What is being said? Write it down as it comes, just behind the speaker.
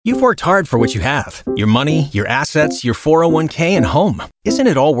You've worked hard for what you have. Your money, your assets, your 401k, and home. Isn't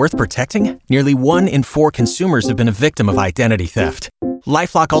it all worth protecting? Nearly 1 in 4 consumers have been a victim of identity theft.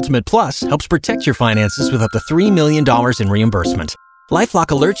 LifeLock Ultimate Plus helps protect your finances with up to $3 million in reimbursement. LifeLock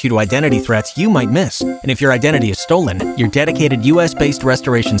alerts you to identity threats you might miss. And if your identity is stolen, your dedicated U.S.-based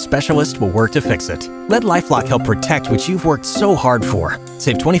restoration specialist will work to fix it. Let LifeLock help protect what you've worked so hard for.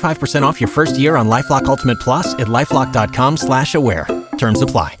 Save 25% off your first year on LifeLock Ultimate Plus at LifeLock.com/aware. Terms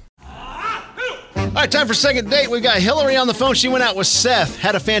apply. All right, time for second date. We've got Hillary on the phone. She went out with Seth,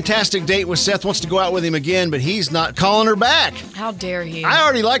 had a fantastic date with Seth, wants to go out with him again, but he's not calling her back. How dare he? I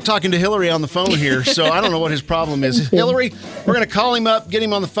already like talking to Hillary on the phone here, so I don't know what his problem is. Hillary, we're going to call him up, get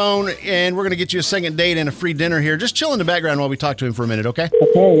him on the phone, and we're going to get you a second date and a free dinner here. Just chill in the background while we talk to him for a minute, okay?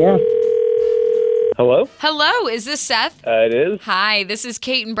 Okay, yeah. Hello? Hello, is this Seth? It is. Hi, this is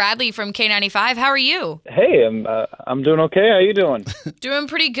Cait and Bradley from K95. How are you? Hey, I'm doing okay. How you doing? Doing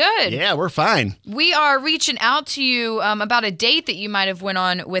pretty good. Yeah, we're fine. We are reaching out to you about a date that you might have went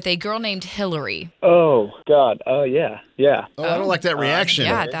on with a girl named Hillary. Oh, God. Oh, yeah. Oh, I don't like that reaction.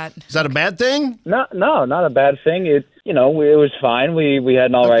 Is that a bad thing? No, not a bad thing. It was fine. We had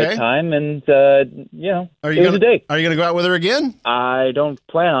an all right time, and it was a date. Are you going to go out with her again? I don't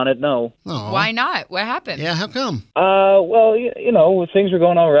plan on it, no. Oh. Why not? What happened? Yeah, how come? Well, things were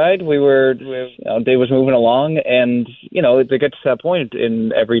going all right. Day was moving along, and, they get to that point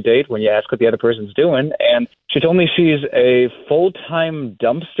in every date when you ask what the other person's doing, and she told me she's a full-time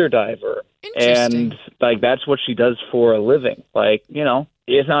dumpster diver. Interesting. And, that's what she does for a living.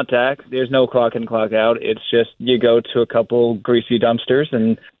 It's not tax. There's no clock in, clock out. It's just you go to a couple greasy dumpsters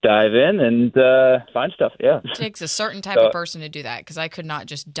and dive in and find stuff. Yeah. It takes a certain type of person to do that, because I could not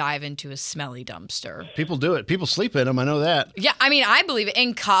just dive into a smelly dumpster. People do it. People sleep in them. I know that. Yeah, I believe it.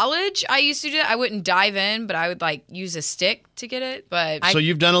 In college, I used to do that. I wouldn't dive in, but I would use a stick to get it. So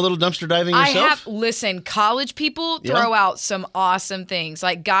you've done a little dumpster diving yourself? I have. Listen, college people throw out some awesome things.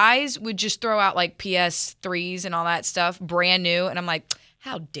 Guys would just throw out PS3s and all that stuff, brand new, and I'm like,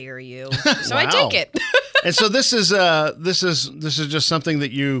 how dare you? So I take it. And so this is just something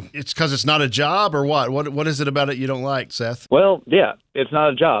that it's because it's not a job, or what? What is it about it you don't like, Seth? Well, yeah, it's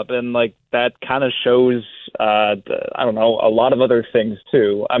not a job, and that kind of shows a lot of other things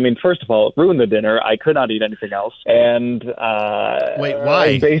too. First of all, it ruined the dinner. I could not eat anything else. And wait,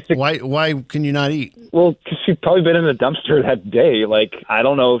 why? Why can you not eat? Well, because she'd probably been in the dumpster that day. I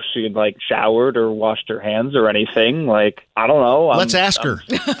don't know if she had showered or washed her hands or anything. I don't know. Let's ask her.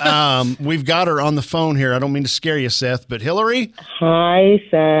 We've got her on the phone here. I don't mean to scare you, Seth, but Hillary. Hi,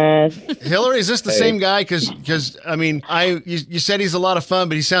 Seth. Hillary, is this the same guy? Because you said he's a lot of fun,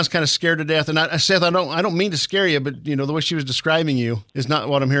 but he sounds kind of scared to death. And Seth, I don't mean to scare you, but the way she was describing you is not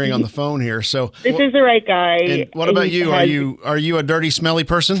what I'm hearing on the phone here. So this is the right guy. And what about you? Are you a dirty, smelly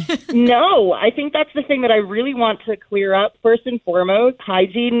person? No, I think that's the thing that I really want to clear up. First and foremost,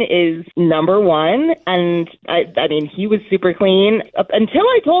 hygiene is number one, and he was super clean until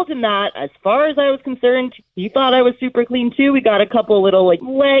I told him that. As far as I was concerned, he thought I was super clean too. We got a couple little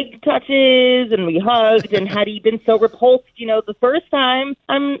leg touches, and we hugged. And had he been so repulsed, the first time,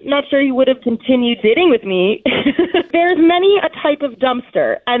 I'm not sure he would have continued dating with me. There's many a type of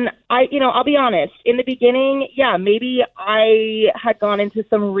dumpster, and I'll be honest. In the beginning, yeah, maybe I had gone into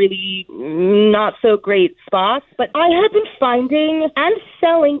some really not so great spots, but I have been finding and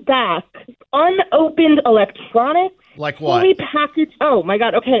selling back unopened electronics. Like what? Fully packaged. Oh, my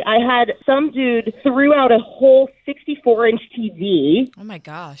God. Okay, I had some dude threw out a whole 64-inch TV. Oh, my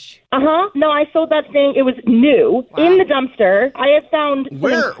gosh. No, I sold that thing. It was new in the dumpster. I have found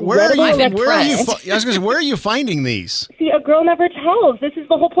where are you finding these? See, a girl never tells. This is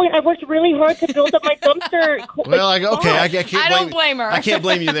the whole point. I've worked really hard to build up my dumpster. I don't blame her. I can't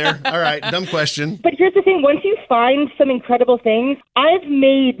blame you there. All right, dumb question. But here's the thing. Once you find some incredible things, I've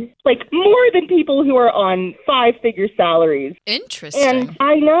made more than people who are on 5-figure salaries. Interesting. And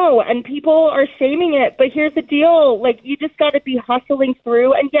I know, and people are shaming it, but here's the deal. You just got to be hustling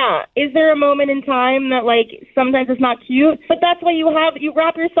through. And yeah, is there a moment in time that sometimes it's not cute? But that's why you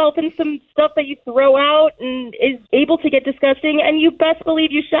wrap yourself in some stuff that you throw out and is able to get disgusting, and you best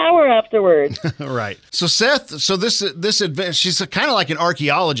believe you shower afterwards. Right. So Seth, this event, she's kind of like an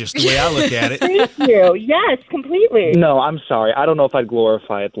archaeologist the way I look at it. Thank you. Yes, completely. No, I'm sorry. I don't know if I'd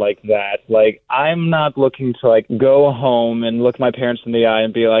glorify it like that. I'm not looking to go home and look my parents in the eye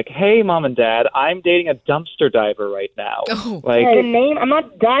and be like, hey, Mom and Dad, I'm dating a dumpster diver right now. Oh. Like, the name, I'm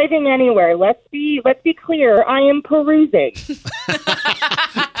not diving anywhere. Let's be clear. I am perusing.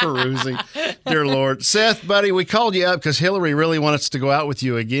 Perusing. Dear Lord. Seth, buddy, we called you up because Hillary really wants us to go out with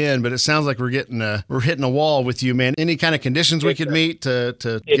you again, but it sounds like we're hitting a wall with you, man. Any kind of conditions we could meet to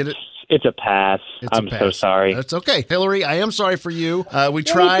get it? It's a pass. I'm so sorry. That's okay. Hillary, I am sorry for you. We Me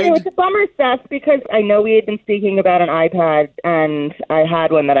too. tried. It's a bummer, Seth, because I know we had been speaking about an iPad, and I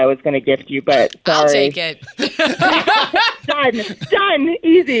had one that I was going to gift you, but sorry. I'll take it. Done.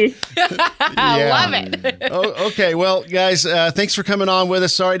 Easy. I love it. Oh, okay. Well, guys, thanks for coming on with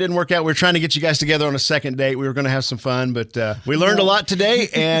us. Sorry it didn't work out. We were trying to get you guys together on a second date. We were going to have some fun, but we learned a lot today,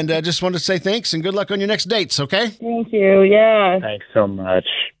 and just wanted to say thanks and good luck on your next dates, okay? Thank you. Yeah. Thanks so much.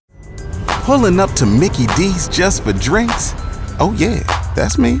 Pulling up to Mickey D's just for drinks? Oh yeah,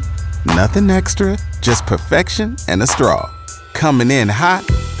 that's me. Nothing extra, just perfection and a straw. Coming in hot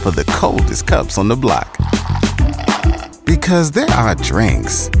for the coldest cups on the block. Because there are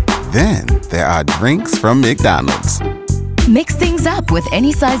drinks. Then there are drinks from McDonald's. Mix things up with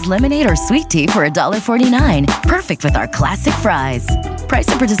any size lemonade or sweet tea for $1.49. Perfect with our classic fries. Price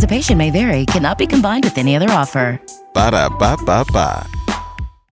and participation may vary. Cannot be combined with any other offer. Ba-da-ba-ba-ba.